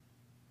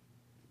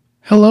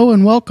Hello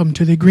and welcome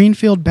to the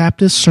Greenfield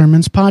Baptist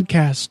Sermons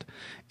Podcast.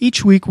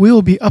 Each week we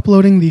will be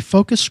uploading the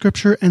focus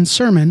scripture and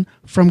sermon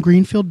from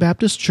Greenfield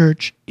Baptist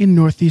Church in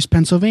Northeast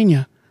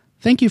Pennsylvania.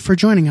 Thank you for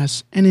joining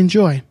us and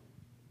enjoy.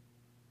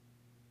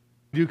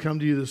 We do come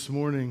to you this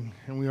morning,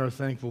 and we are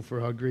thankful for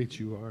how great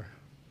you are.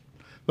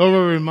 Lord,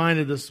 we're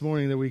reminded this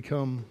morning that we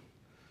come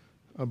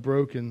a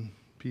broken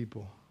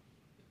people.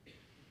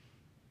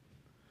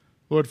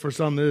 Lord, for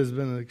some it has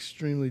been an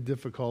extremely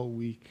difficult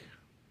week.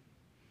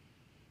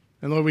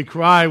 And Lord, we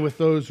cry with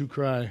those who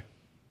cry.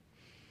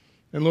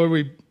 And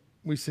Lord,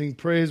 we sing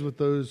praise with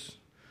those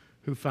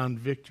who found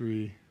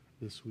victory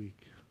this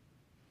week.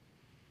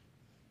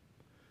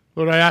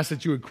 Lord, I ask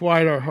that you would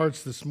quiet our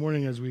hearts this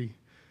morning as we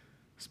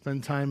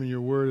spend time in your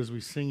word, as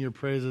we sing your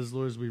praises,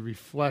 Lord, as we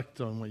reflect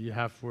on what you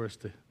have for us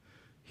to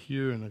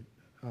hear and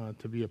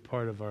to be a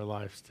part of our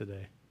lives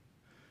today.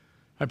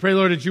 I pray,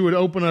 Lord, that you would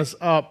open us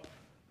up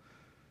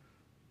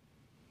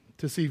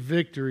to see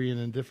victory in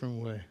a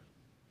different way.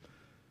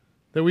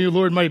 That we,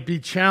 Lord, might be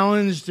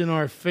challenged in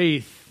our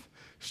faith,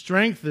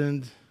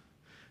 strengthened,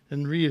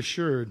 and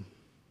reassured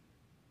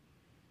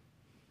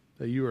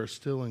that you are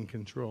still in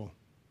control.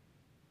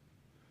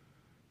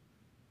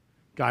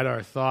 Guide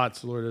our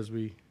thoughts, Lord, as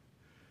we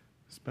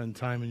spend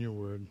time in your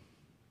word.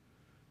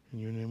 In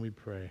your name we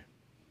pray.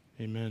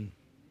 Amen.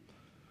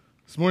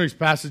 This morning's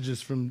passage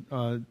is from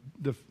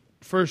the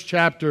first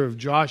chapter of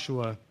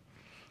Joshua,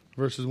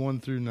 verses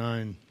 1 through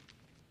 9.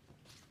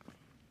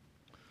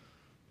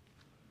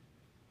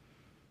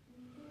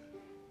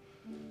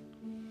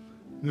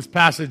 This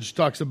passage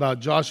talks about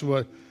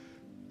Joshua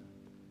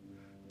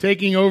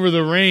taking over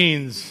the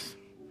reins,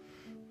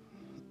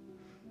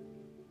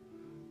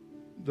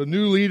 the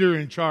new leader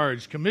in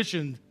charge,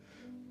 commissioned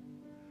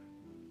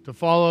to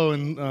follow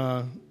and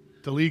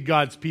to lead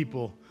God's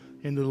people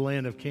into the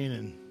land of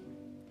Canaan.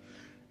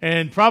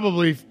 And it's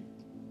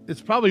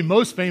probably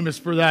most famous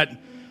for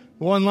that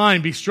one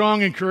line, be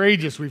strong and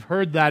courageous. We've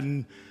heard that,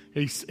 and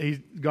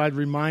God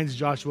reminds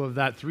Joshua of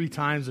that 3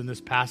 times in this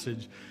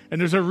passage.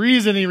 And there's a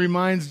reason he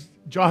reminds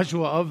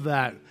Joshua of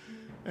that.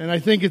 And I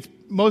think it's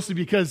mostly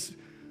because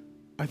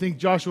I think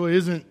Joshua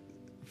isn't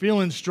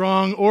feeling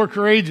strong or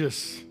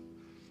courageous.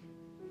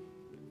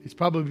 He's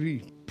probably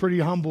pretty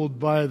humbled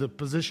by the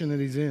position that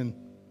he's in.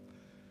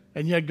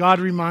 And yet God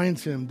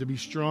reminds him to be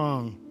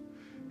strong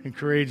and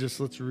courageous.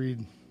 Let's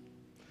read. It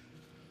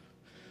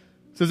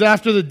says,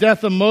 after the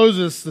death of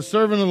Moses, the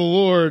servant of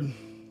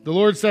the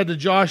Lord said to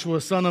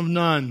Joshua, son of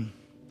Nun,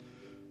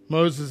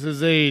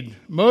 Moses' aide,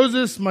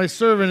 Moses, my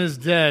servant, is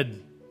dead.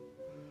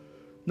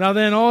 Now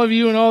then, all of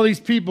you and all these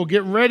people,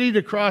 get ready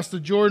to cross the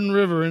Jordan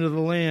River into the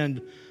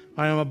land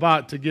I am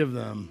about to give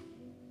them,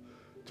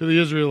 to the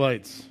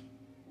Israelites.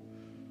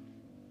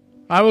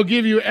 I will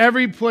give you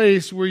every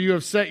place where you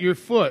have set your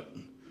foot,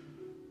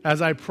 as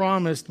I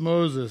promised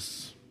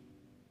Moses.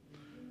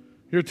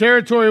 Your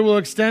territory will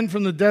extend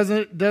from the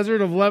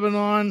desert of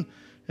Lebanon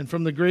and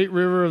from the great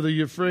river of the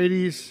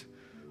Euphrates,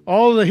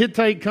 all of the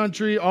Hittite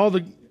country,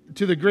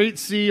 to the great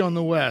sea on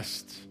the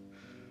west.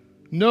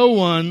 No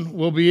one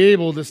will be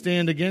able to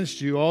stand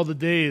against you all the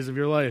days of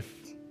your life.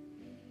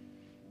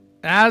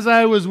 As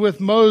I was with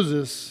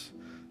Moses,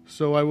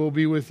 so I will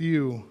be with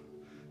you.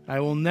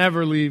 I will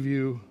never leave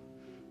you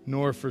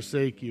nor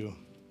forsake you.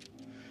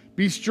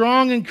 Be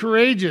strong and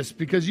courageous,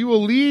 because you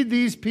will lead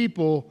these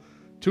people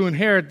to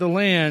inherit the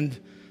land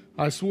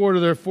I swore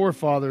to their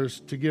forefathers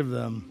to give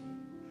them.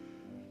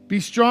 Be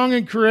strong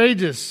and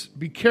courageous.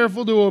 Be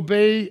careful to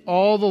obey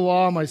all the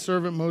law my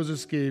servant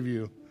Moses gave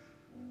you.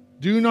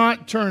 Do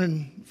not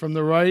turn from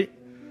the right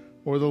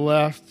or the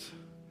left,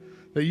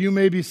 that you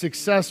may be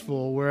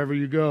successful wherever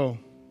you go.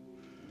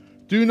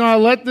 Do not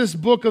let this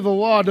book of the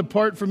law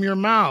depart from your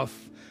mouth.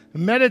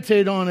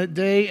 Meditate on it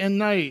day and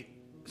night,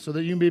 so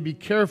that you may be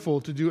careful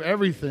to do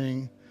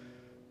everything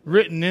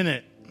written in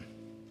it.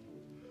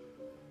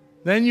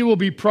 Then you will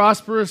be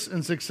prosperous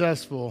and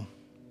successful.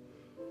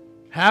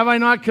 Have I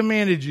not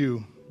commanded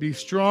you? Be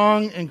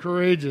strong and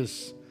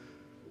courageous.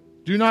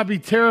 Do not be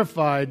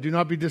terrified, do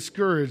not be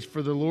discouraged,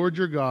 for the Lord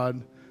your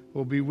God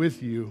will be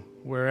with you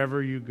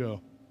wherever you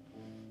go.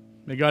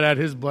 May God add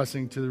his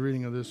blessing to the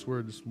reading of this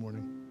word this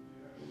morning.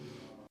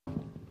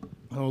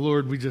 Oh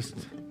Lord, we just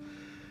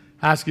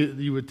ask that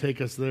you would take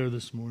us there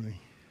this morning.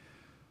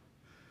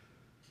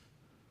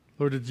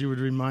 Lord, that you would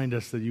remind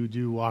us that you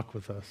do walk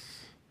with us,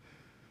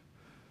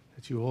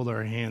 that you hold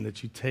our hand,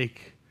 that you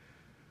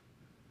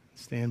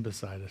stand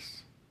beside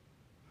us.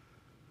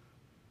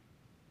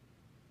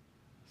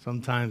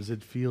 Sometimes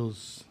it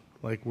feels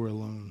like we're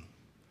alone.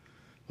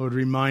 Lord,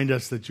 remind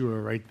us that you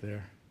are right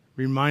there.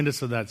 Remind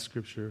us of that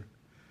scripture,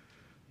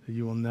 that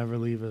you will never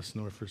leave us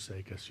nor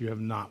forsake us. You have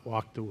not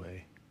walked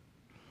away.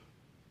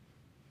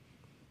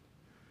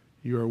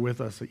 You are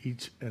with us at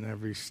each and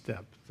every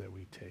step that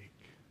we take.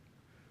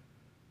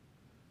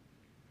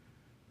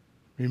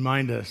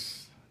 Remind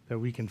us that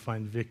we can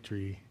find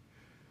victory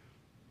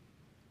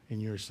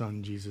in your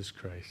Son, Jesus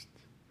Christ.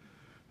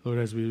 Lord,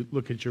 as we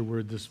look at your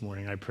word this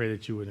morning, I pray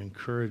that you would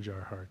encourage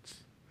our hearts.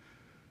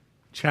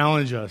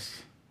 Challenge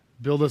us,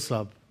 build us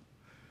up,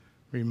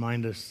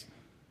 remind us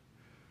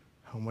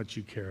how much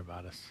you care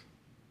about us.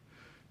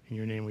 In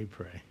your name we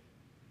pray.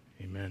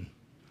 Amen.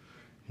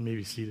 You may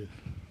be seated.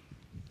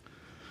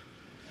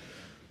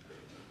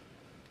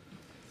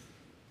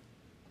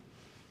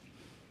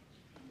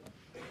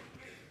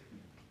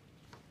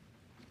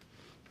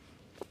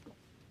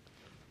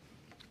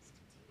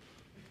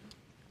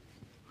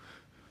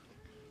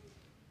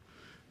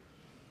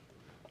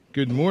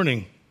 Good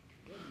morning.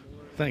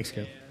 Thanks,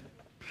 Ken.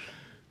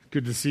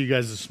 Good to see you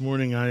guys this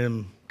morning. I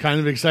am kind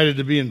of excited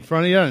to be in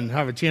front of you and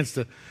have a chance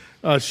to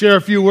share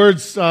a few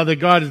words that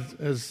God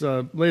has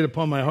laid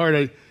upon my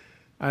heart.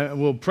 I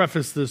will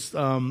preface this.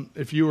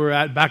 If you were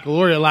at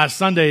Baccalaureate last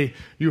Sunday,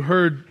 you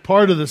heard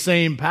part of the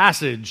same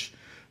passage.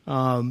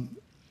 I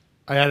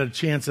had a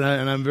chance,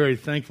 and I'm very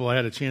thankful. I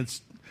had a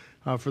chance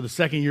for the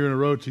second year in a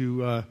row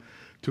to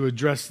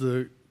address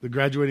the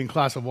graduating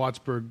class of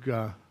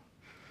Wattsburg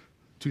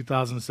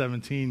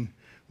 2017.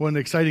 What an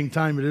exciting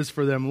time it is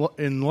for them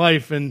in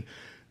life. And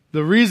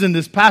the reason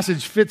this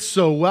passage fits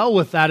so well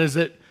with that is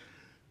that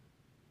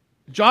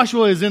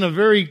Joshua is in a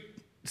very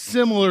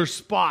similar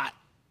spot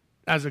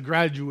as a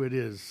graduate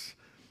is.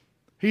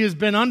 He has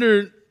been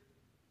under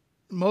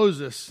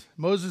Moses'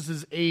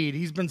 aid.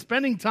 He's been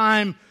spending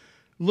time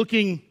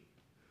looking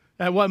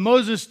at what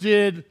Moses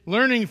did,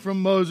 learning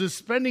from Moses,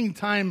 spending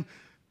time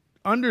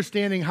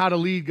understanding how to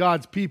lead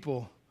God's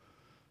people.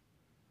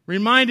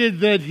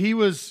 Reminded that he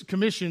was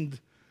commissioned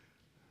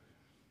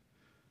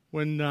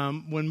when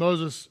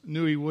Moses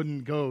knew he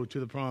wouldn't go to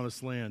the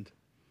promised land.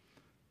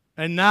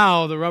 And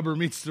now the rubber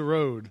meets the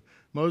road.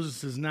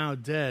 Moses is now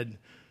dead,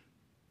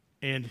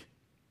 and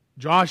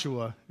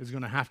Joshua is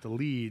going to have to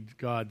lead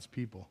God's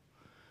people.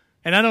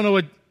 And I don't know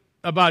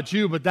about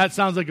you, but that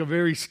sounds like a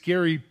very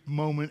scary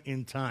moment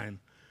in time.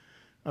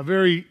 A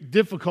very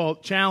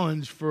difficult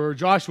challenge for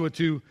Joshua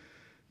to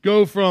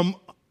go from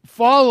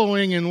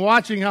following and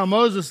watching how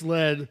Moses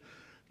led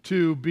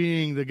to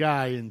being the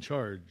guy in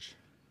charge.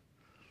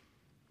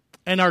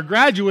 And our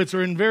graduates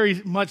are in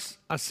very much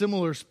a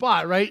similar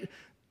spot, right?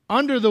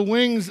 Under the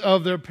wings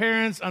of their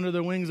parents, under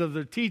the wings of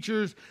their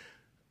teachers,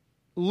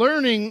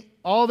 learning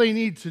all they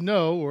need to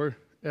know, or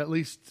at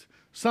least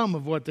some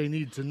of what they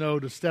need to know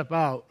to step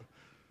out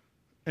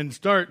and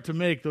start to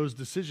make those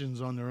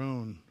decisions on their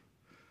own.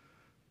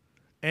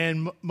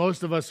 And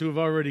most of us who have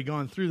already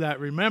gone through that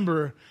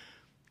remember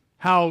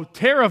how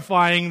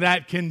terrifying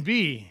that can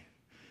be.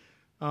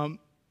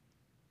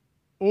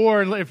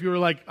 Or if you were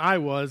like I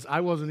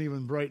wasn't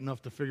even bright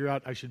enough to figure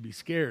out I should be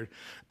scared.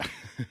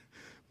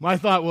 My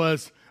thought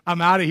was,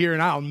 I'm out of here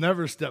and I'll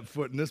never step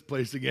foot in this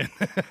place again.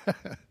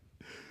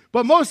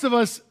 But most of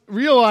us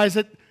realize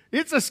that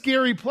it's a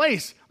scary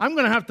place. I'm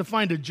going to have to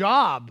find a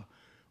job.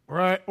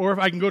 Or if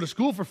I can go to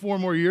school for 4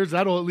 more years,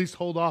 that'll at least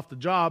hold off the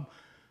job.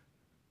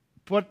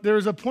 But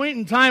there's a point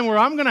in time where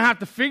I'm going to have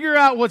to figure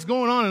out what's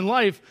going on in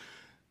life.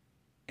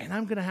 And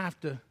I'm going to have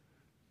to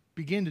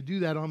begin to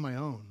do that on my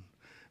own.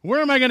 Where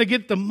am I going to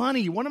get the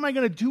money? What am I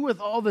going to do with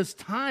all this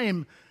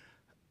time?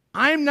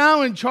 I'm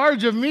now in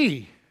charge of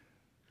me.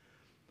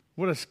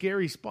 What a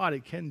scary spot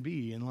it can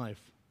be in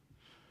life.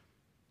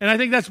 And I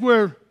think that's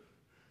where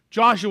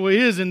Joshua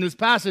is in this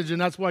passage,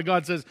 and that's why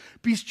God says,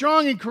 be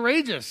strong and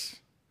courageous.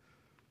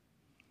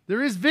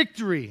 There is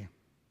victory.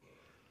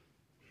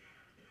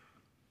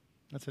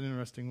 That's an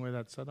interesting way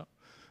that's set up.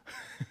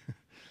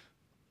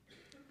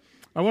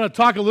 I want to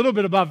talk a little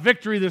bit about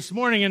victory this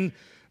morning,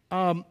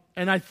 and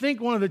I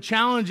think one of the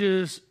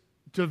challenges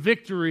to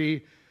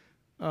victory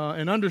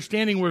and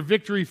understanding where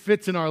victory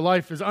fits in our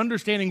life is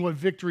understanding what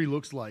victory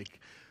looks like.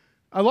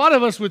 A lot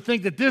of us would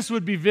think that this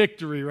would be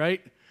victory,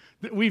 right?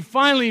 That we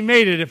finally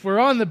made it. If we're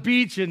on the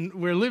beach and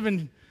we're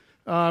living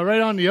right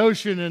on the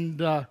ocean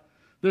and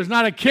there's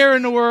not a care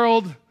in the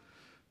world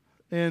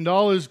and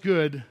all is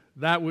good,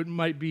 that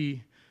might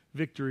be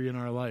victory in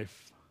our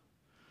life.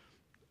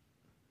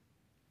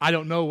 I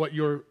don't know what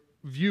your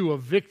view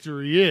of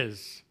victory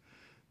is,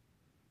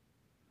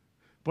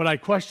 but I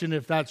question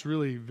if that's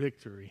really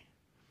victory.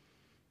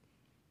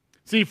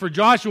 See, for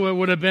Joshua, it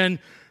would have been,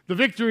 the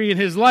victory in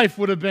his life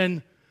would have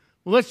been,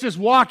 well, let's just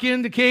walk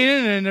into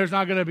Canaan and there's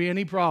not going to be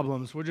any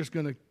problems. We're just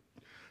going to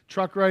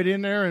truck right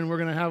in there and we're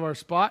going to have our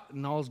spot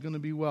and all's going to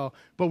be well.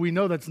 But we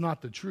know that's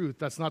not the truth.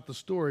 That's not the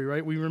story,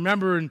 right? We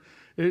remember, and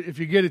if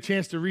you get a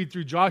chance to read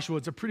through Joshua,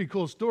 it's a pretty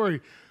cool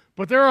story.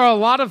 But there are a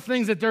lot of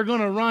things that they're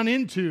going to run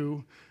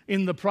into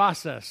in the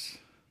process.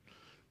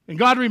 And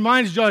God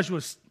reminds Joshua,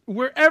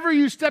 wherever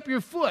you step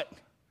your foot,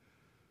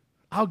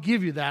 I'll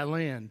give you that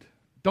land.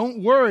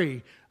 Don't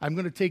worry, I'm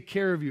going to take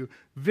care of you.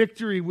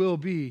 Victory will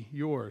be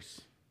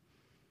yours.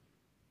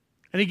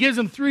 And he gives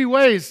them 3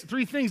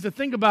 things to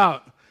think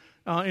about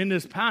in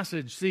this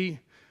passage. See,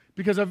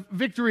 because of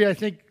victory, I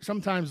think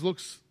sometimes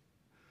looks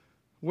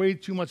way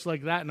too much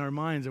like that in our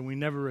minds, and we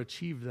never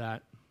achieve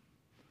that.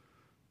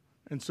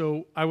 And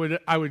so I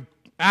would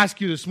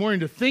ask you this morning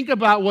to think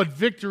about what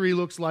victory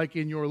looks like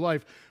in your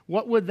life.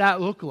 What would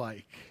that look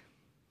like?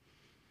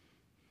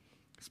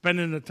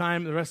 Spending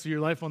the rest of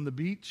your life on the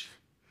beach?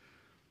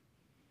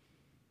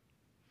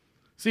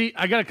 See,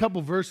 I got a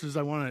couple verses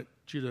I want to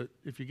you to,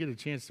 if you get a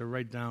chance, to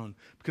write down,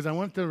 because I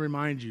want to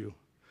remind you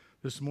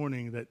this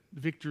morning that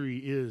victory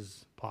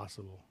is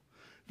possible.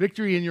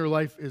 Victory in your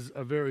life is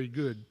a very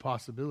good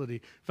possibility.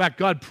 In fact,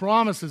 God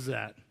promises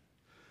that.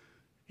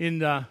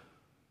 It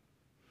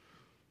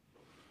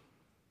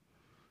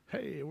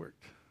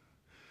worked.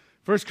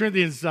 1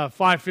 Corinthians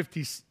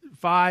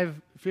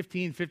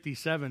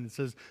 15:57, it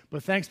says,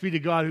 "But thanks be to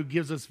God who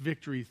gives us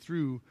victory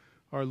through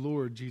our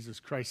Lord Jesus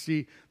Christ."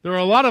 See, there are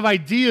a lot of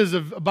ideas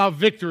about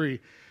victory,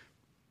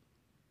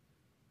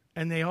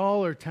 and they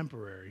all are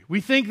temporary. We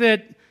think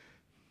that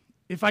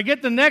if I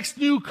get the next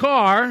new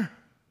car,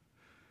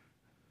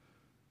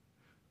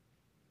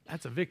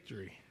 that's a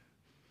victory.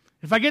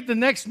 If I get the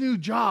next new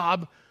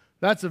job,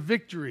 that's a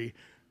victory.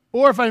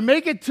 Or if I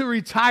make it to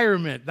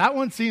retirement, that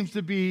one seems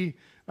to be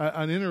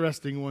an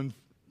interesting one.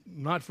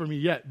 Not for me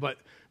yet, but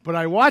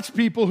I watch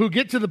people who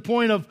get to the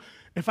point of,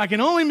 if I can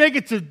only make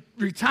it to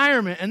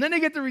retirement, and then they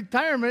get to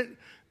retirement,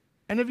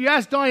 and if you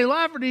ask Donnie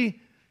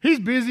Lafferty, he's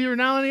busier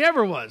now than he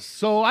ever was.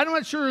 So I'm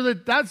not sure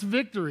that that's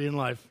victory in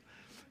life.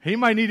 He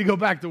might need to go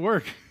back to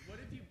work. What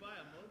if you buy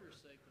a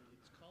motorcycle?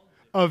 It's called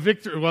A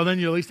victory. Well, then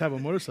you at least have a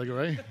motorcycle,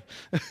 right?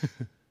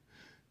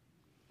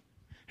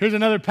 Here's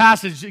another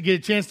passage. You get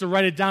a chance to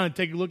write it down and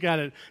take a look at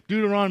it.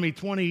 Deuteronomy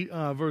 20,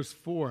 verse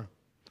 4. It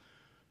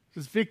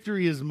says,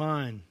 "Victory is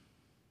mine."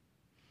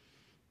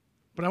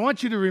 But I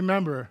want you to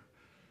remember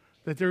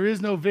that there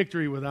is no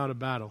victory without a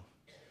battle.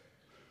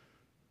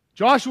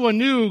 Joshua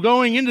knew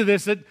going into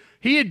this that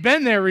he had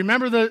been there.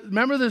 Remember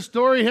the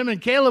story? Him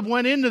and Caleb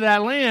went into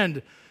that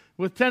land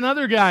with 10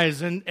 other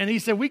guys, and he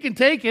said, "We can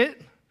take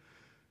it."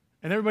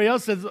 And everybody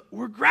else says,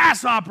 "We're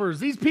grasshoppers.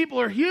 These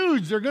people are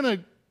huge. They're going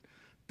to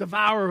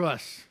devour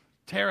us,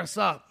 tear us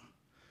up."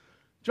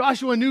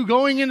 Joshua knew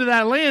going into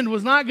that land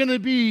was not going to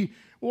be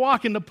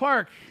walk in the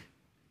park.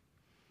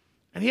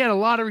 And he had a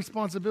lot of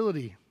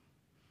responsibility.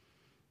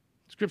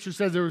 Scripture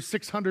says there were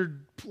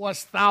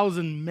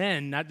 600,000+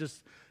 men, not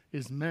just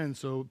his men,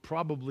 so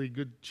probably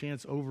good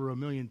chance over 1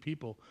 million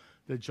people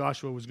that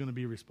Joshua was going to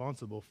be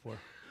responsible for.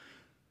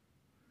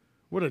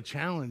 What a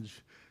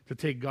challenge to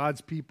take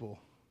God's people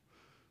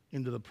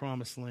into the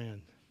promised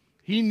land.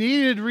 He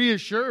needed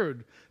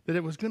reassured that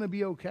it was going to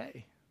be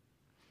okay.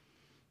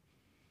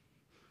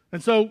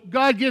 And so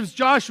God gives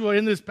Joshua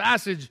in this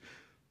passage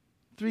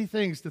 3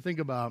 things to think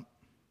about.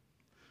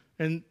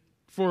 And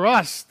for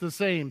us, the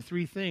same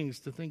 3 things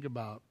to think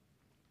about.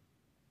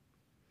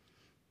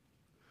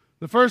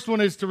 The first one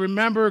is to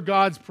remember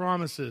God's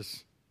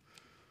promises.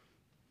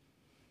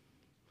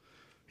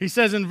 He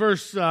says in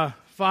verse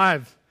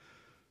 5,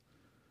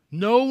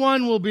 "No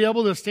one will be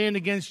able to stand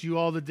against you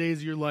all the days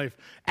of your life.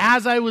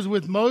 As I was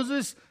with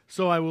Moses,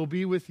 so I will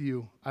be with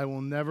you. I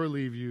will never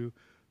leave you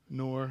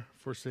nor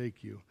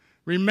forsake you."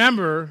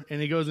 Remember, and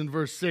he goes in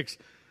verse 6,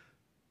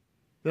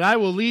 that I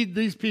will lead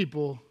these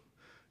people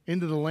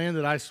into the land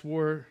that I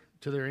swore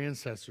to their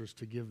ancestors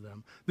to give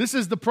them. This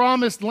is the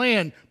promised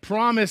land,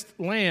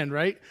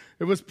 right?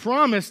 It was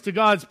promised to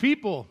God's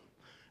people.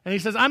 And he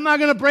says, I'm not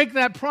going to break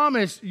that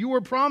promise. You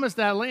were promised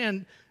that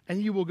land,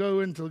 and you will go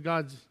into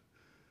God's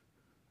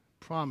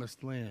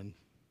promised land.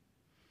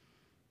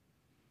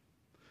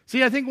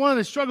 See, I think one of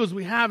the struggles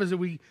we have is that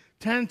we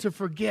tend to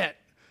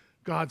forget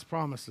God's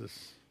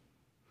promises.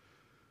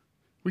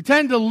 We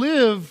tend to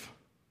live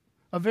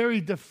a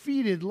very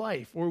defeated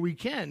life, or we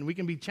can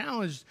be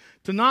challenged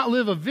to not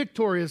live a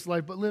victorious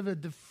life, but live a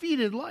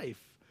defeated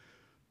life.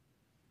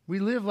 We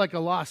live like a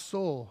lost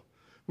soul.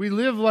 We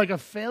live like a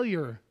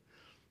failure.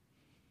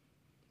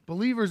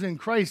 Believers in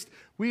Christ,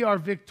 we are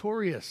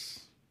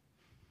victorious.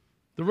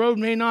 The road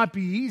may not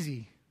be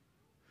easy,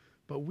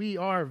 but we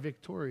are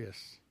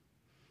victorious.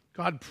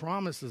 God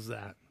promises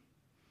that.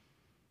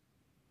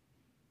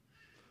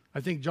 I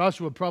think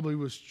Joshua probably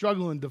was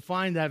struggling to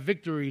find that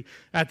victory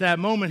at that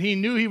moment. He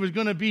knew he was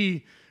going to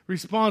be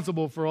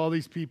responsible for all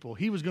these people.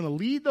 He was going to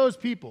lead those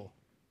people.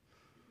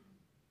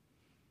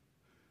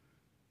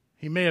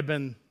 He may have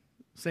been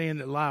saying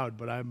it loud,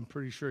 but I'm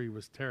pretty sure he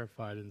was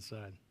terrified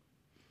inside.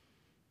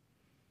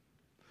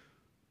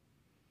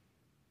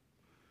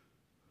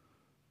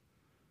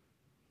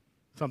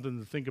 Something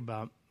to think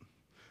about.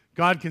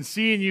 God can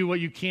see in you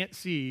what you can't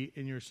see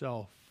in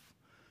yourself.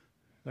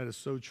 That is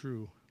so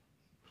true.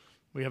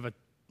 We have a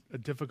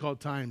difficult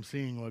time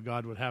seeing what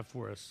God would have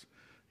for us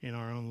in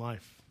our own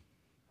life.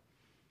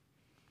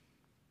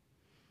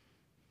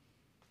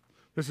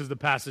 This is the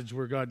passage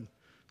where God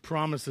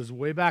promises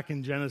way back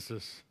in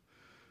Genesis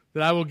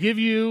that I will give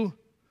you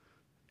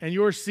and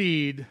your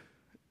seed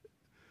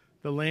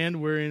the land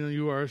wherein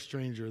you are a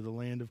stranger, the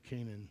land of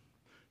Canaan.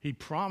 He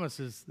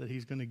promises that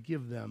he's going to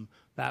give them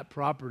that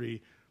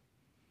property.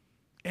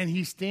 And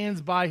he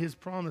stands by his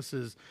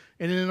promises.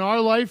 And in our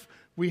life,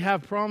 we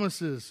have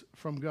promises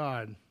from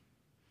God.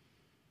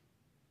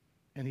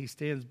 And he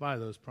stands by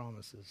those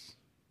promises.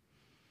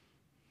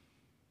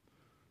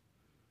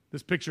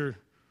 This picture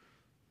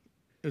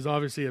is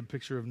obviously a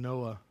picture of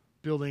Noah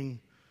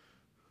building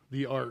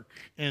the ark.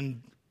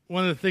 And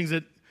one of the things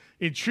that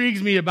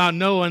intrigues me about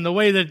Noah and the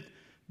way that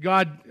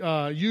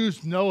God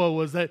used Noah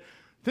was that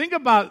Think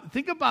about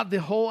the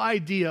whole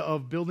idea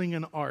of building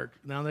an ark.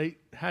 Now, they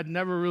had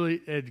never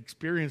really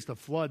experienced a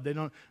flood.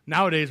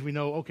 Nowadays we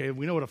know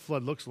what a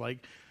flood looks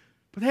like,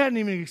 but they hadn't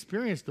even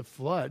experienced a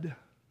flood.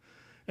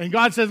 And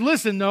God says,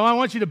 listen, no, I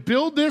want you to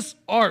build this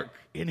ark.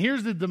 And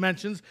here's the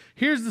dimensions.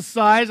 Here's the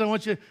size.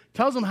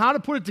 Tells them how to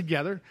put it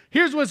together.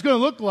 Here's what it's going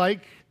to look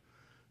like.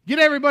 Get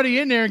everybody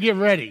in there and get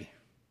ready.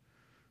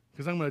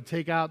 Because I'm going to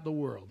take out the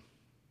world.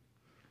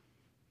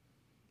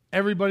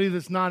 Everybody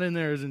that's not in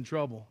there is in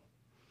trouble.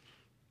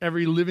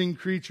 Every living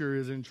creature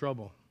is in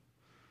trouble.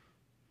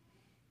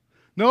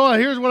 Noah,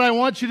 here's what I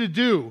want you to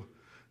do.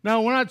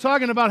 Now, we're not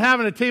talking about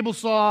having a table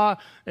saw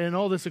and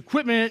all this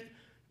equipment.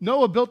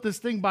 Noah built this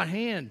thing by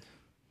hand.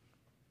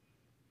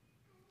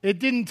 It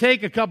didn't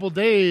take a couple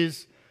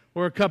days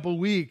or a couple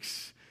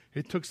weeks.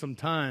 It took some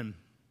time.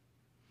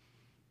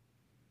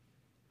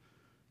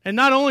 And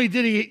not only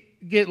did he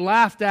get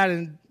laughed at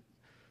and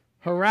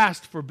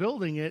harassed for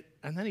building it,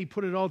 and then he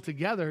put it all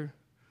together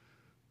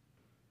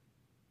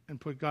and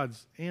put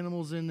God's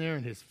animals in there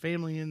and his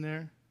family in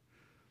there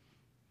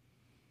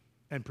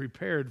and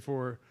prepared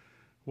for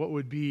what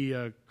would be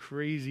a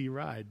crazy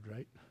ride,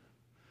 right?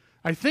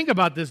 I think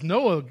about this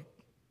Noah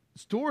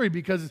story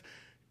because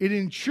it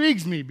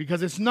intrigues me,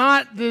 because it's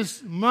not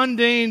this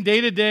mundane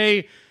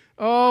day-to-day,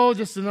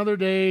 just another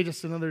day,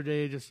 just another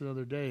day, just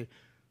another day.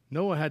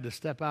 Noah had to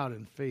step out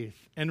in faith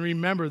and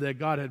remember that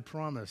God had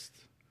promised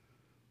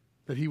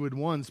that he would,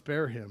 one,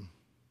 spare him.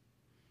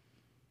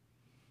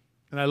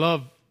 And I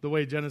love the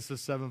way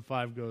Genesis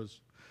 7:5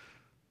 goes.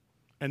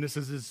 And this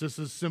is just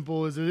as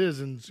simple as it is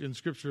in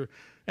Scripture.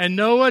 And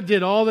Noah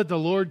did all that the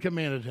Lord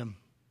commanded him.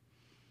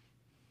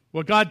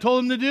 What God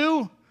told him to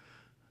do,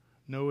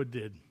 Noah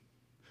did.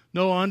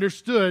 Noah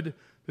understood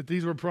that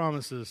these were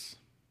promises,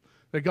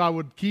 that God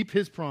would keep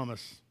his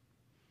promise.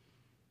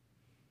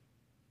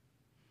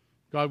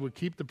 God would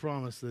keep the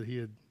promise that he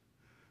had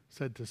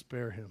said to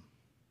spare him.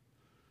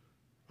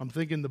 I'm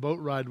thinking the boat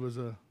ride was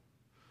a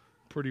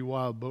pretty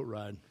wild boat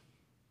ride.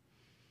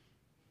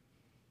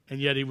 And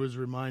yet he was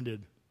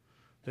reminded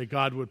that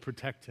God would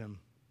protect him.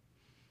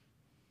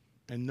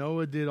 And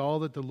Noah did all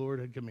that the Lord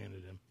had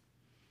commanded him.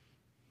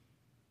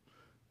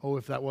 Oh,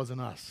 if that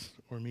wasn't us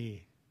or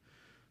me.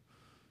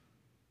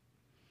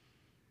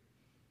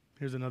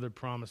 Here's another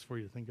promise for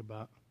you to think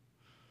about.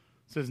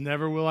 It says,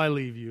 never will I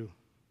leave you.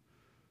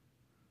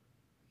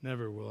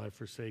 Never will I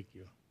forsake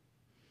you.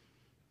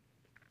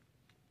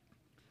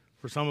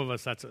 For some of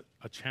us, that's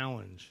a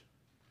challenge.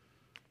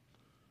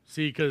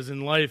 See, because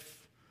in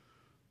life,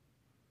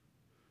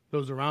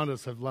 those around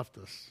us have left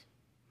us.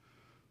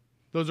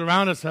 Those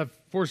around us have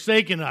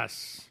forsaken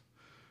us.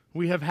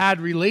 We have had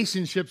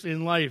relationships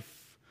in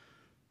life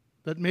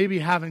that maybe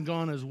haven't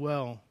gone as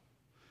well.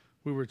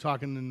 We were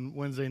talking on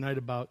Wednesday night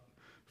about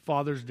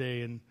Father's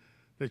Day and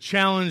the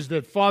challenge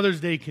that Father's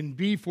Day can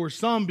be for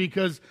some,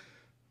 because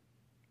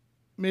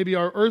maybe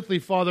our earthly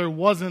father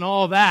wasn't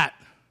all that.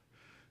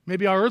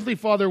 Maybe our earthly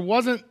father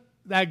wasn't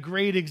that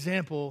great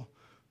example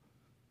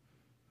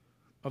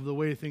of the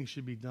way things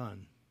should be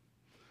done.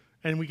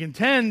 And we can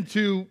tend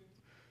to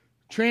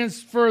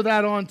transfer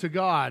that on to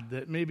God,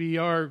 that maybe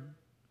our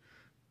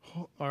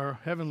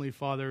heavenly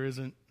Father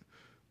isn't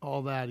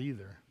all that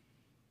either.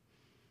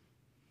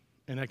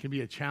 And that can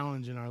be a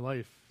challenge in our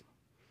life,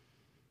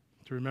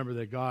 to remember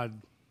that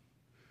God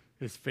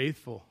is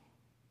faithful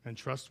and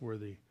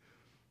trustworthy.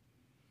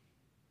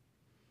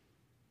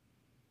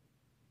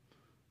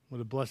 What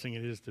a blessing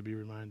it is to be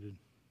reminded.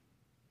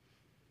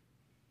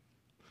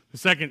 The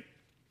second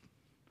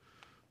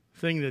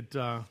thing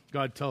that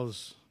God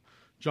tells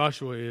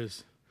Joshua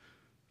is,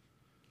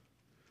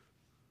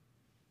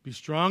 be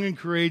strong and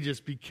courageous.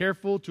 Be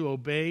careful to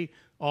obey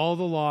all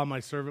the law my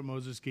servant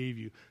Moses gave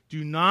you.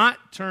 Do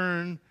not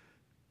turn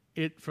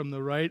it from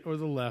the right or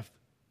the left,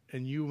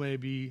 and you may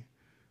be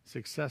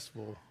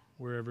successful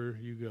wherever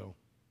you go.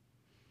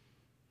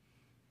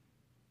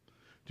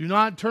 Do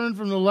not turn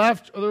from the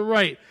left or the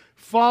right.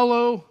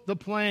 Follow the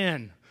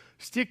plan.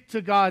 Stick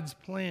to God's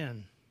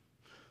plan.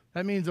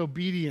 That means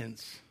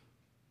obedience.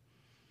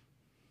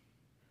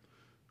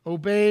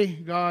 Obey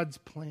God's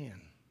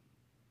plan.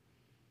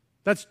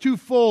 That's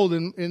twofold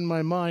in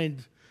my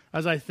mind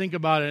as I think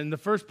about it. And the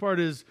first part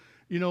is,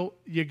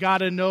 you got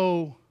to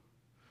know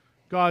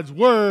God's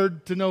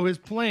word to know his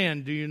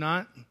plan, do you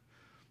not?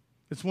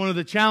 It's one of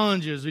the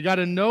challenges. You got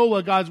to know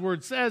what God's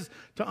word says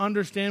to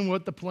understand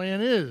what the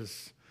plan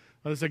is.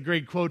 Well, that's a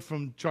great quote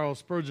from Charles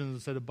Spurgeon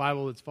that said, a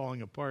Bible that's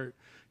falling apart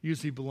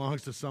usually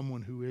belongs to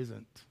someone who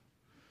isn't.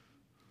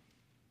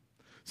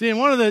 See, and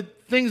one of the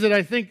things that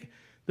I think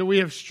that we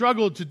have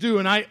struggled to do,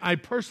 and I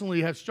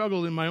personally have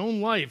struggled in my own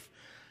life,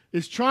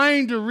 is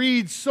trying to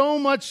read so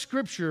much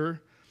Scripture,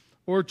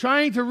 or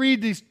trying to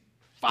read these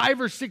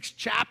 5 or 6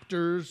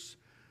 chapters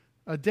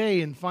a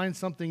day and find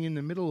something in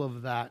the middle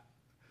of that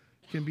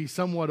can be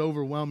somewhat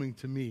overwhelming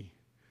to me.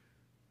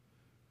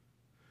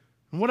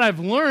 And what I've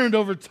learned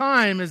over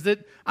time is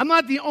that I'm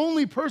not the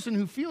only person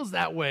who feels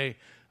that way.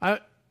 I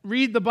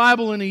read the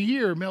Bible in a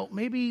year.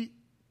 Maybe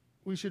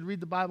we should read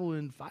the Bible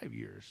in 5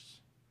 years.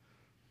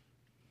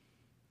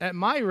 at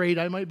my rate,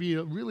 I might be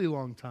a really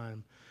long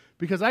time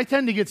because I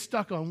tend to get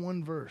stuck on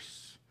one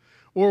verse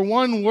or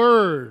one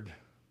word,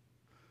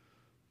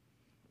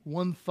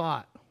 one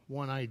thought,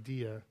 one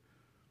idea.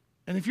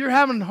 And if you're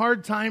having a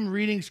hard time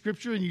reading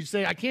Scripture and you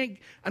say,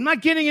 I'm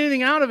not getting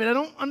anything out of it, I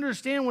don't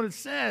understand what it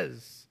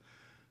says,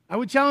 I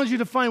would challenge you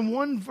to find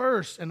one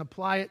verse and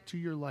apply it to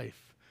your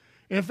life.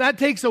 And if that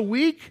takes a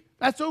week,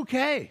 that's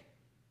okay.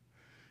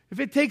 If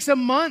it takes a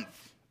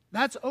month,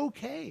 that's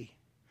okay.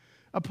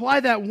 Apply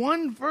that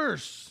one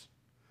verse,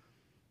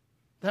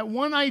 that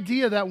one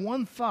idea, that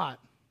one thought.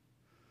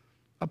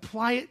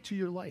 Apply it to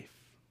your life.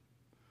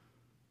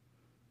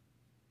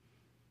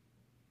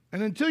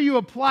 And until you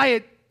apply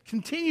it,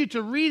 continue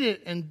to read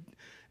it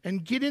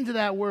and get into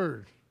that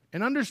word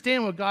and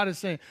understand what God is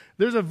saying.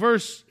 There's a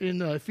verse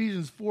in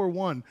Ephesians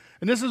 4:1,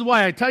 and this is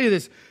why I tell you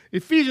this.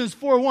 Ephesians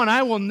 4:1,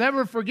 I will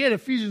never forget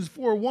Ephesians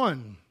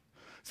 4:1.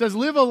 It says,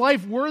 live a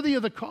life worthy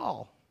of the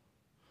call.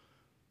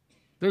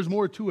 There's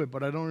more to it,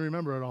 but I don't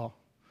remember it all.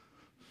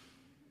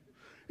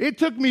 It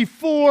took me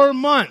 4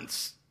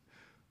 months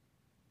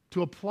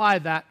to apply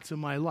that to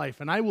my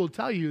life. And I will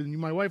tell you, and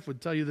my wife would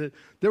tell you, that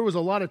there was a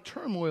lot of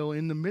turmoil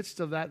in the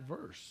midst of that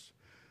verse.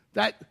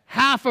 That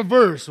half a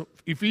verse,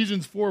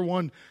 Ephesians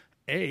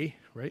 4:1a,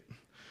 right?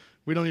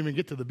 We don't even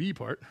get to the B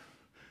part.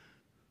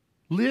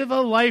 Live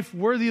a life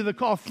worthy of the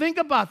call. Think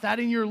about that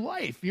in your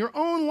life, your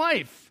own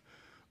life.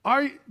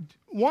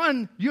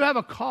 You have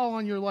a call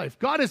on your life.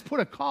 God has put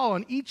a call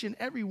on each and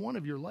every one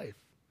of your life.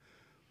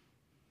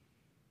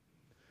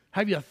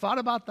 Have you thought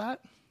about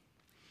that?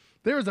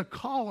 There is a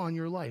call on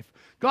your life.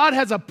 God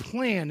has a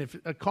plan. If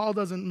a call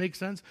doesn't make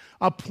sense,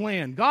 a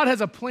plan. God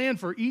has a plan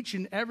for each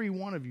and every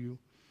one of you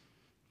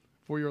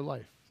for your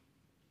life.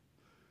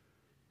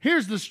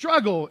 Here's the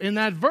struggle in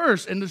that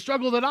verse, and the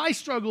struggle that I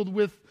struggled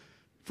with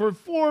for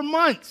 4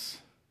 months.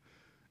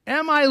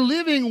 Am I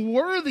living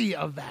worthy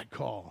of that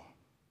call?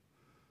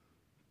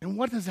 And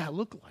what does that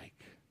look like?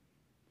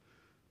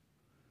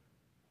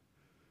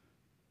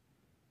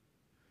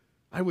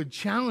 I would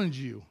challenge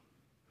you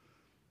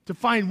to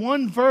find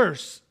one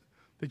verse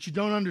that you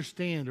don't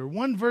understand or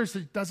one verse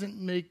that doesn't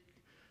make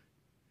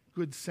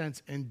good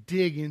sense and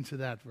dig into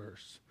that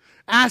verse.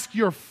 Ask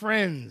your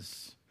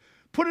friends.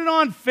 Put it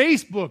on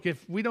Facebook.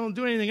 If we don't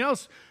do anything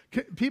else,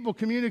 people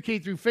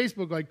communicate through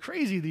Facebook like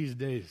crazy these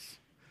days.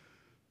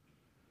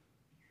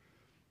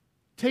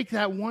 Take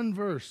that one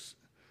verse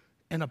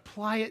and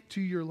apply it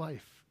to your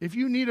life. If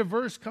you need a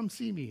verse, come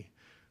see me.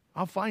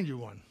 I'll find you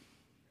one.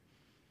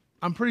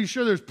 I'm pretty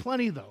sure there's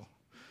plenty, though.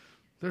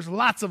 There's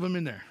lots of them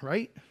in there,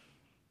 right?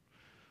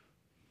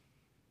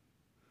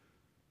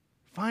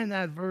 Find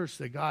that verse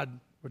that God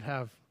would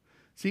have.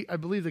 See, I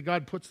believe that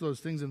God puts those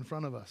things in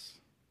front of us.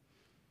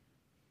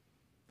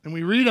 And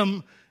we read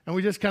them, and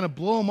we just kind of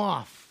blow them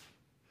off.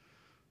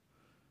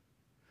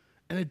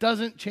 And it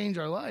doesn't change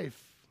our life.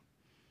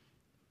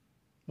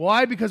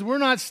 Why? Because we're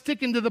not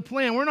sticking to the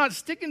plan. We're not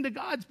sticking to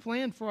God's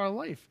plan for our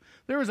life.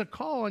 There is a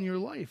call on your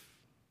life.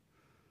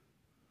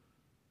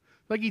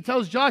 Like he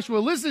tells Joshua,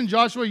 listen,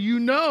 Joshua, you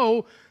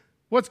know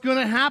what's going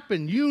to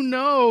happen. You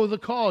know the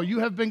call. You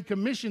have been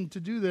commissioned to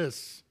do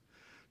this.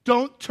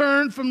 Don't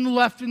turn from the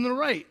left and the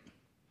right.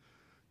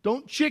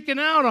 Don't chicken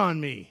out on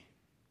me.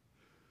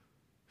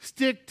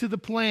 Stick to the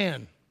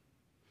plan.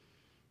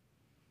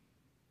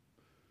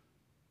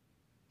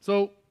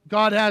 So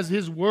God has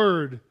his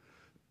word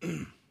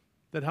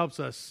that helps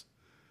us.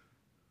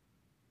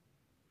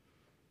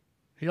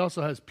 He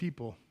also has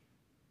people.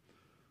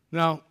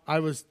 Now, I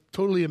was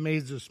totally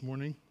amazed this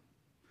morning.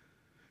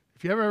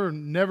 If you ever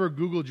never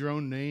Googled your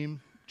own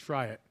name,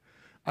 try it.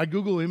 I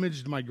Google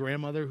imaged my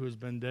grandmother, who has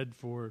been dead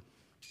for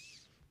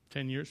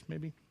 10 years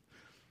maybe.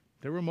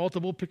 There were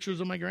multiple pictures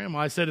of my grandma.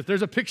 I said, if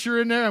there's a picture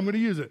in there, I'm going to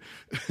use it.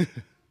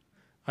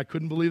 I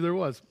couldn't believe there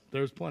was.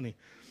 There was plenty.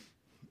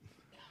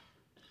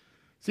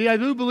 See, I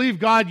do believe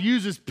God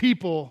uses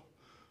people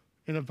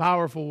in a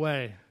powerful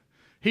way.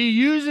 He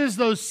uses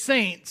those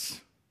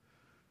saints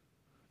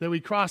that we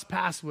cross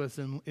paths with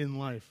in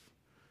life.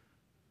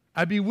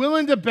 I'd be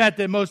willing to bet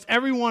that most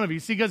every one of you,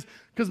 see, because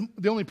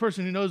the only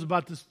person who knows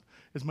about this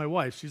is my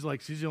wife. She's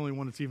the only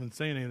one that's even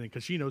saying anything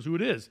because she knows who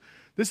it is.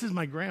 This is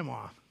my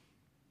grandma.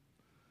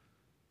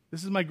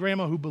 This is my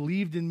grandma who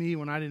believed in me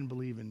when I didn't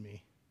believe in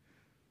me.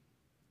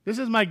 This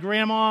is my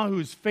grandma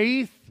whose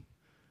faith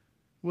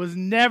was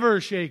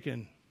never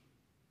shaken.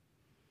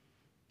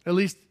 At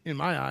least in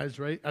my eyes,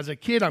 right? As a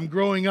kid, I'm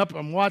growing up,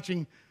 I'm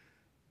watching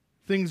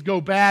things go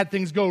bad,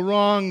 things go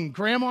wrong.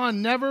 Grandma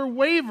never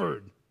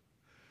wavered.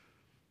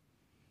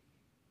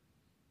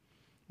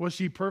 Was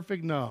she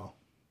perfect? No,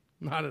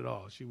 not at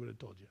all. She would have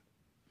told you.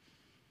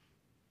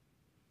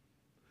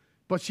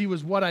 But she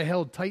was what I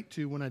held tight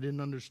to when I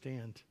didn't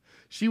understand.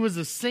 She was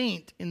a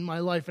saint in my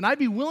life. And I'd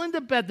be willing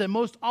to bet that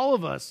most all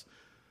of us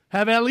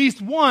have at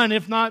least one,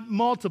 if not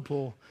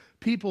multiple,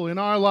 people in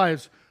our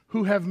lives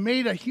who have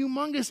made a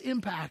humongous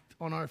impact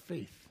on our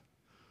faith.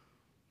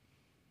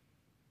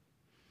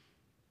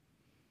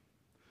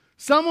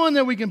 Someone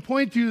that we can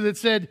point to that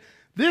said,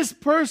 this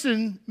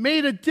person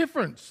made a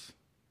difference.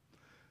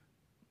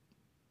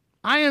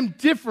 I am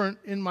different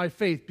in my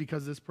faith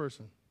because of this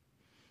person.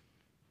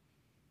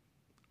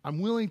 I'm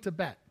willing to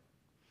bet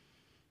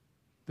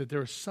that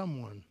there is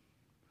someone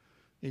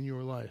in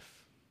your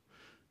life.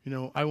 You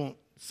know, I won't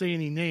say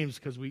any names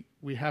because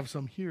we have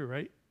some here,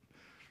 right?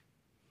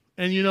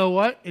 And you know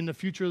what? In the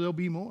future, there'll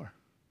be more.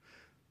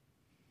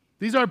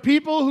 These are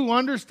people who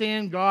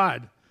understand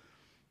God,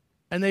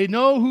 and they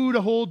know who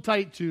to hold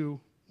tight to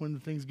when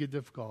things get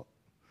difficult.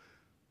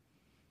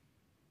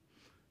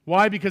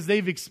 Why? Because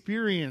they've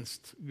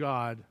experienced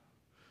God.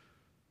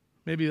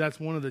 Maybe that's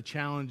one of the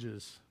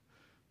challenges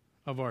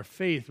of our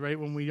faith, right?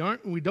 When we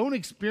don't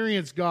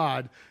experience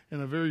God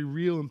in a very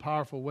real and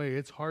powerful way,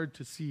 it's hard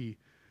to see.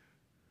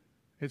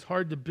 It's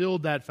hard to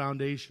build that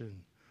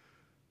foundation.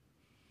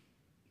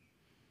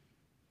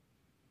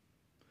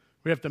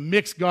 We have to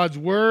mix God's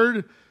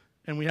word,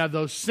 and we have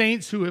those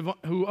saints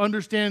who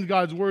understand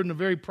God's word in a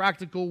very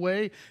practical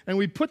way, and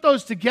we put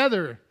those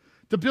together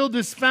to build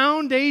this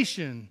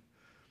foundation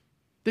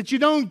that you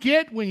don't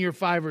get when you're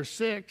 5 or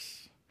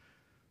 6.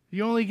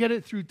 You only get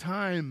it through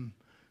time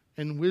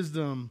and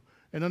wisdom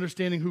and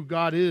understanding who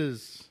God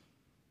is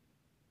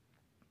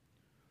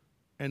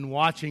and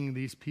watching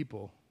these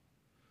people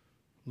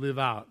live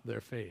out their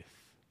faith.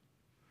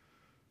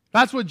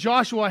 That's what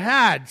Joshua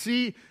had.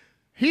 See,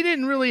 he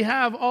didn't really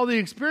have all the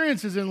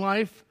experiences in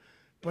life,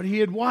 but he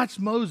had watched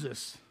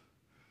Moses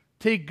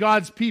take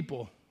God's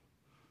people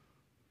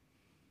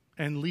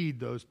and lead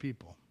those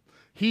people.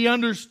 He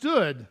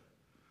understood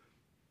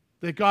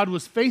that God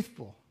was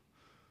faithful.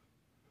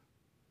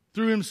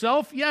 Through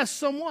himself, yes,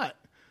 somewhat.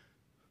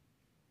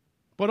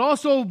 But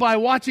also by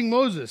watching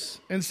Moses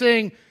and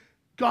saying,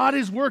 God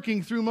is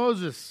working through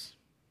Moses.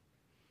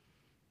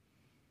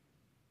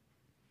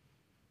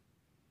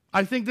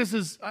 I think this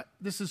is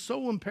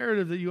so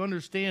imperative that you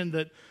understand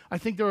that I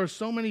think there are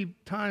so many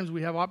times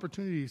we have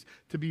opportunities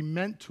to be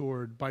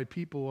mentored by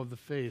people of the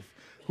faith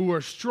who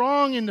are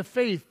strong in the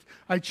faith.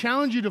 I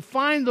challenge you to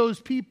find those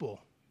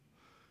people.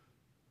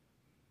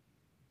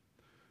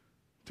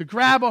 To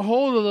grab a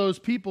hold of those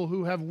people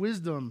who have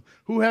wisdom,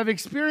 who have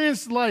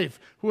experienced life,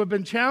 who have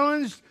been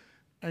challenged,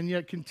 and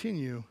yet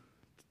continue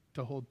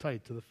to hold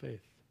tight to the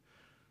faith.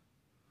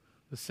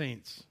 The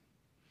saints.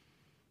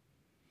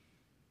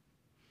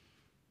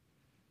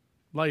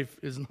 Life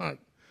is not,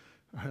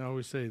 I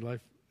always say,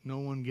 life, no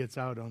one gets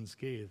out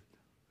unscathed.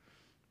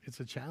 It's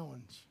a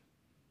challenge.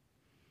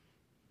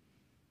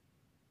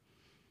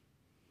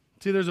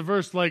 See, there's a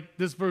verse like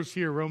this verse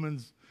here,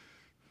 Romans,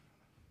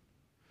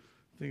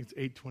 I think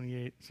it's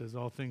 8:28. It says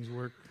all things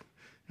work.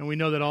 And we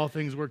know that all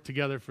things work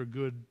together for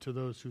good to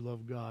those who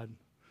love God.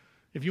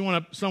 If you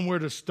want somewhere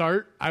to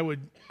start, I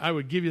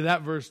would give you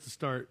that verse to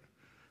start.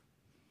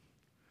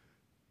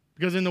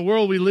 Because in the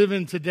world we live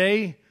in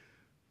today,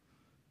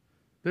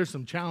 there's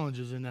some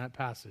challenges in that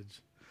passage.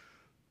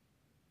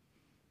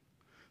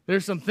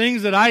 There's some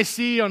things that I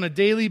see on a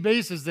daily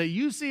basis that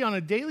you see on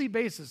a daily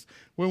basis.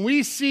 When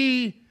we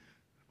see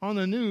on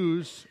the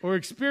news or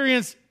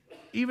experience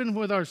even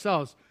with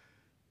ourselves,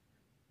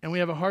 and we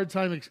have a hard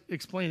time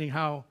explaining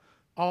how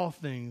all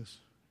things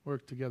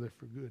work together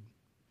for good.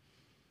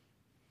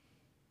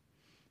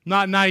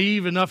 Not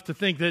naive enough to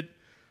think that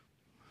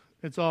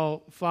it's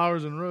all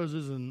flowers and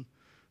roses and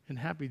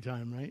happy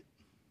time, right?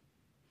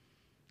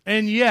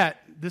 And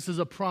yet, this is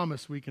a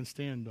promise we can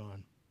stand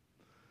on.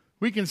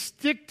 We can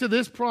stick to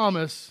this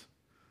promise,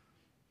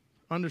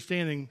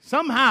 understanding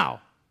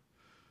somehow,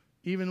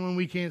 even when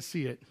we can't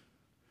see it,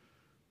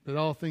 that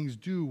all things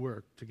do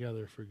work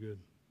together for good.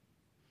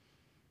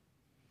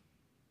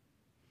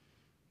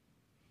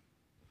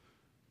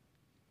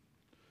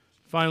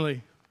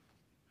 Finally,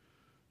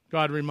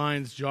 God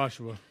reminds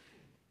Joshua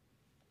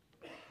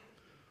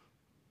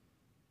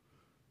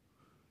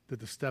that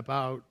to step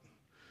out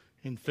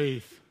in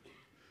faith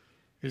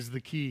is the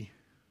key.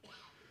 The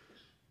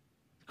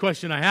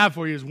question I have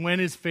for you is, when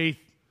is faith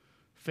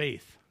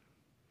faith?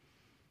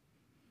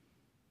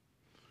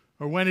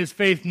 Or when is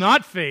faith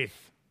not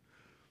faith?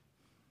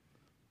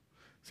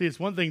 See, it's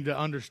one thing to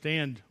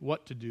understand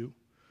what to do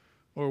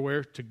or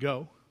where to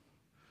go,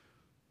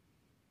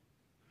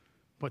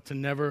 but to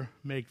never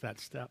make that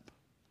step.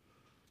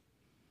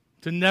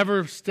 To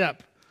never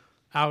step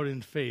out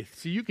in faith.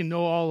 See, you can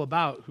know all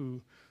about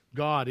who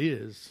God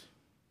is.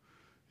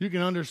 You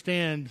can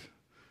understand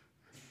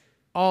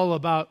all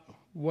about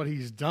what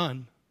He's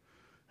done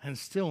and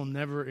still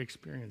never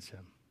experience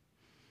Him.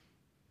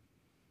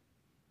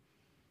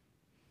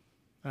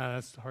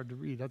 That's hard to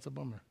read. That's a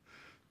bummer.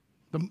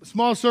 The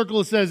small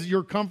circle says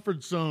your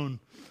comfort zone,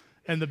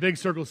 and the big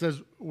circle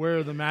says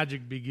where the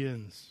magic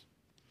begins.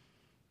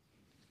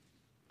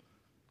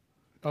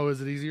 Oh, is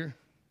it easier?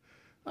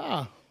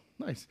 Ah,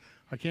 nice.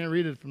 I can't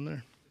read it from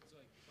there. It's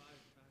like 5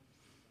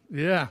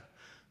 times. Yeah.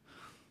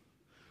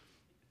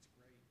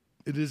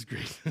 It's great. It is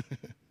great.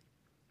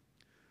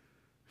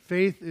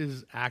 Faith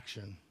is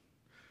action.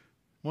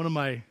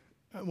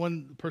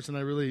 One person I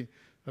really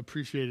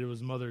appreciated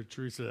was Mother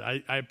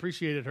Teresa. I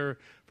appreciated her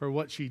for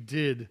what she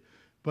did,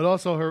 but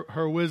also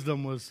her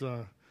wisdom was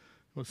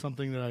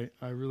something that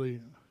I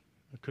really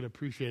I could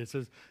appreciate it. It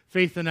says,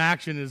 faith in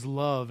action is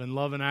love, and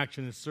love in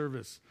action is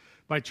service.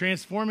 By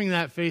transforming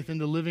that faith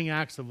into living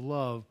acts of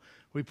love,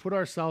 we put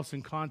ourselves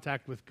in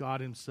contact with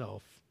God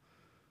himself,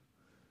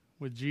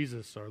 with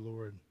Jesus, our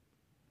Lord.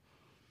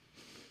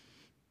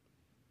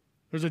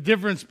 There's a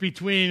difference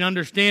between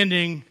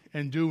understanding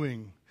and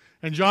doing.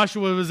 And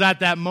Joshua was at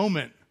that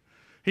moment.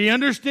 He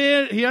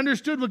understood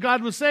what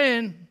God was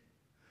saying,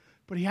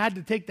 but he had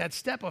to take that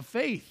step of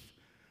faith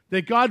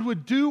that God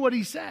would do what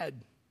he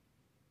said.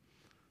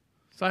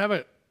 So I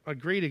have a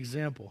great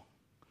example.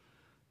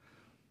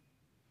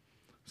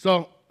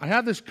 So I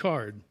have this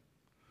card.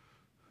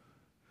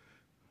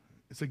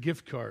 It's a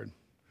gift card.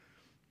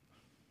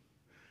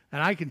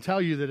 And I can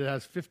tell you that it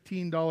has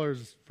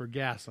 $15 for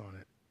gas on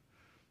it.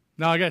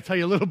 Now I got to tell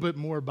you a little bit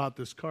more about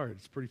this card.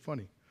 It's pretty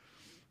funny.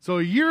 So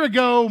a year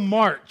ago,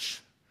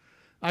 March,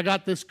 I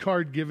got this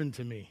card given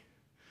to me.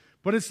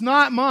 But it's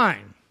not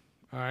mine,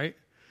 all right?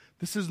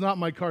 This is not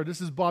my card.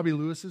 This is Bobby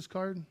Lewis's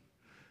card.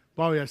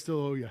 Bobby, I still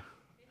owe you.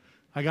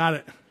 I got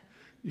it.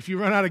 If you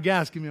run out of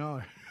gas, give me a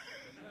holler.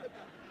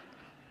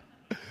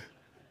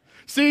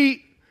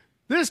 See,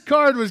 this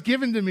card was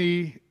given to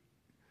me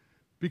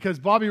because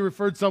Bobby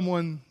referred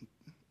someone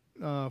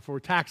for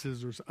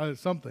taxes or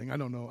something. I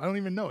don't know. I don't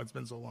even know. It's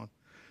been so long.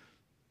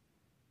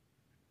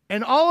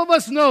 And all of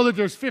us know that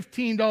there's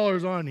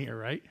 $15 on here,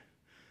 right?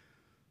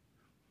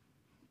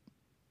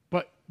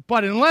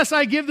 But unless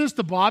I give this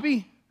to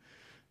Bobby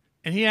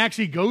and he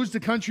actually goes to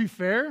Country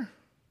Fair,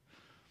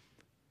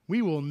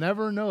 we will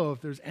never know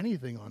if there's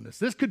anything on this.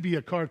 This could be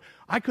a card.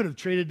 I could have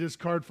traded this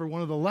card for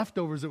one of the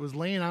leftovers that was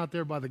laying out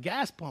there by the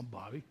gas pump,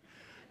 Bobby.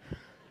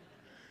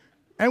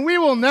 And we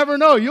will never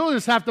know. You'll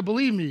just have to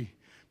believe me.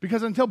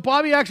 Because until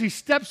Bobby actually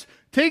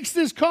takes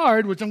this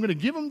card, which I'm going to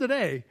give him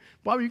today,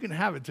 Bobby, you can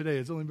have it today.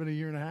 It's only been a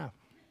year and a half.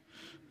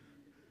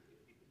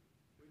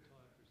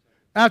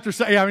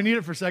 Yeah, we need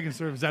it for second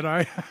service. Is that all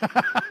right?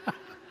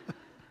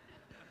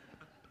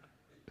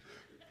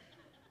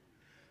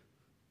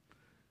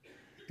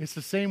 It's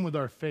the same with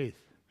our faith.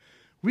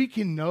 We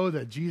can know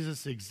that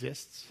Jesus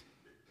exists.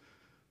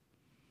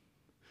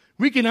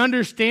 We can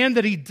understand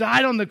that he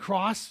died on the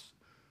cross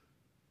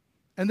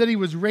and that he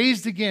was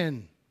raised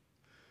again.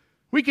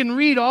 We can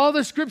read all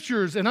the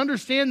scriptures and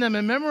understand them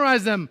and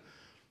memorize them.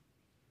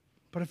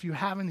 But if you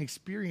haven't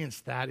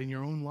experienced that in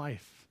your own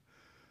life,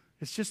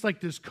 it's just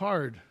like this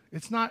card.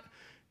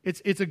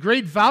 It's a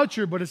great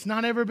voucher, but it's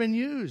not ever been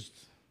used.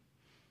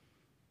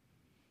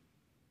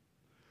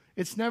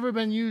 It's never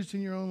been used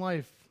in your own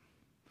life.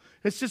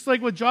 It's just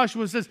like what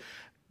Joshua says.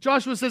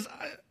 Joshua says,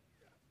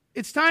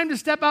 it's time to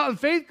step out in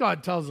faith,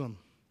 God tells him.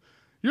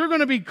 You're going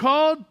to be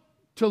called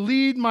to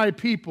lead my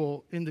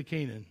people into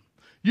Canaan.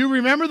 You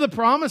remember the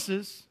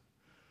promises,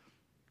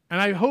 and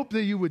I hope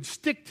that you would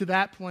stick to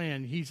that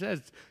plan. He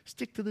says,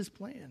 stick to this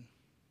plan.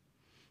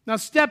 Now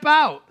step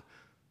out.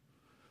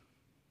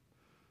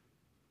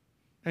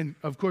 And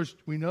of course,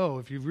 we know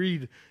if you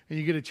read and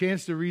you get a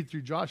chance to read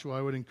through Joshua,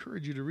 I would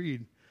encourage you to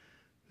read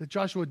that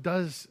Joshua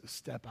does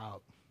step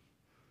out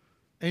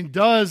and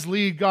does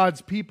lead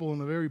God's people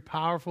in a very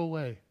powerful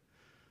way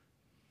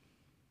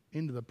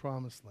into the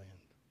promised land.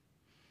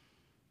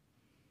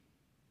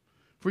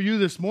 For you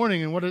this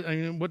morning, and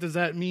what does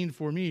that mean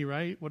for me,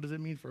 right? What does it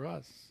mean for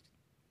us?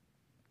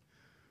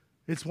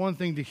 It's one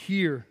thing to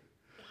hear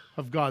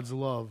of God's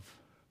love.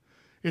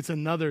 It's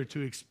another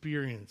to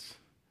experience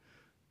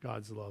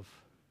God's love.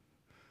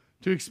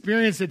 To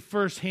experience it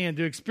firsthand.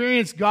 To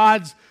experience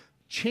God's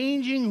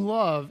changing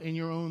love in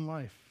your own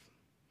life.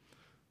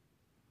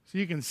 So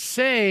you can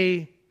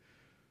say,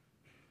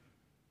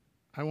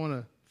 I want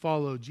to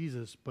follow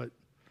Jesus, but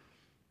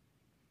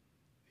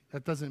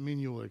that doesn't mean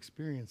you will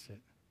experience it.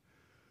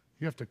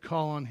 You have to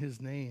call on his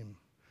name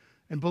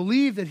and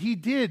believe that he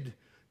did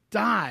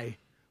die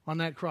on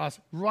that cross.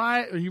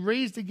 He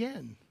raised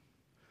again.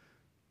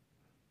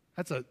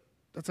 That's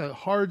a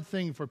hard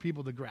thing for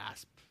people to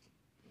grasp.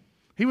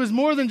 He was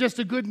more than just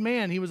a good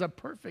man. He was a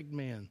perfect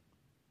man.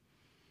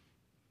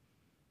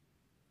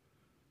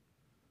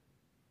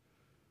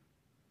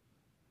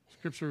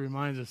 Scripture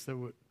reminds us that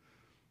would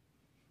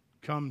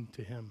come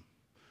to him,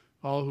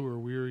 all who are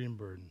weary and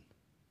burdened.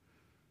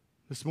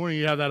 This morning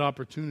you have that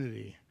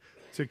opportunity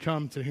to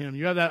come to him.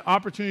 You have that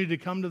opportunity to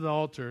come to the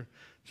altar,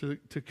 to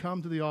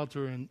come to the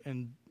altar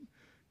and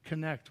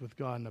connect with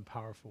God in a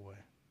powerful way.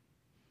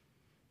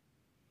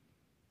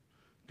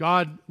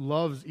 God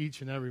loves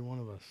each and every one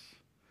of us.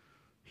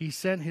 He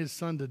sent his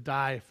son to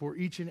die for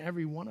each and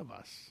every one of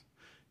us.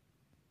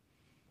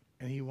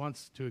 And he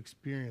wants to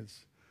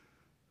experience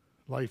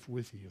life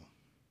with you.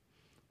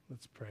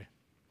 Let's pray.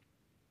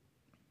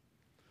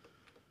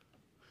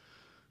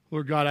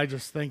 Lord God, I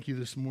just thank you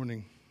this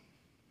morning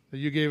that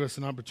you gave us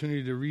an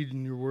opportunity to read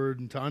in your word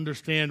and to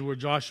understand where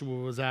Joshua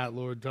was at,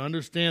 Lord. To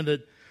understand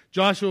that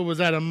Joshua was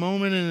at a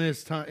moment in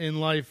his time, in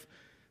life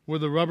where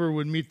the rubber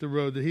would meet the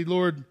road. That he,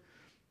 Lord,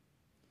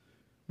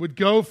 would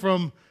go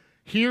from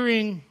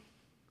hearing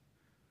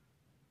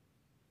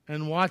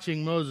and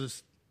watching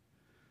Moses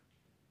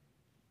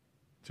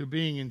to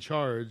being in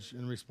charge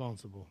and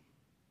responsible.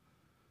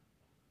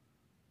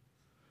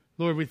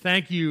 Lord, we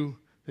thank you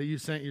that you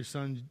sent your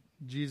Son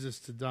Jesus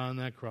to die on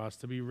that cross,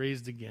 to be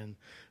raised again.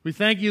 We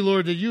thank you,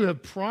 Lord, that you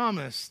have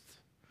promised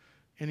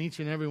in each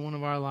and every one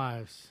of our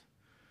lives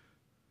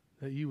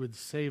that you would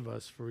save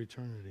us for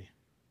eternity.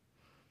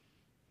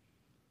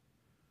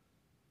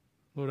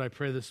 Lord, I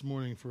pray this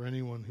morning for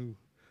anyone who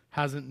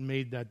hasn't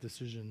made that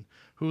decision,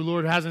 who,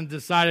 Lord, hasn't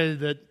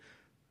decided that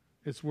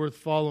it's worth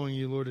following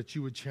you, Lord, that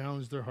you would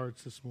challenge their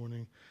hearts this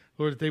morning.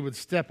 Lord, that they would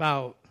step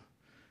out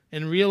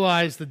and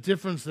realize the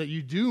difference that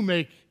you do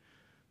make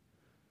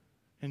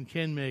and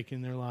can make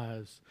in their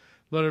lives.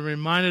 Lord, I'm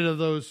reminded of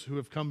those who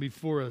have come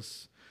before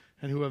us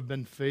and who have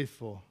been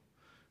faithful,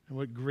 and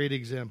what great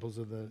examples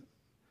of the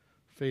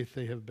faith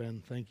they have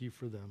been. Thank you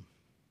for them.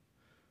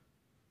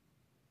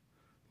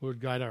 Lord,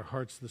 guide our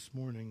hearts this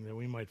morning that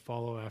we might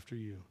follow after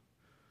you.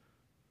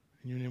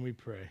 In your name we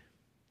pray.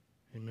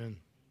 Amen.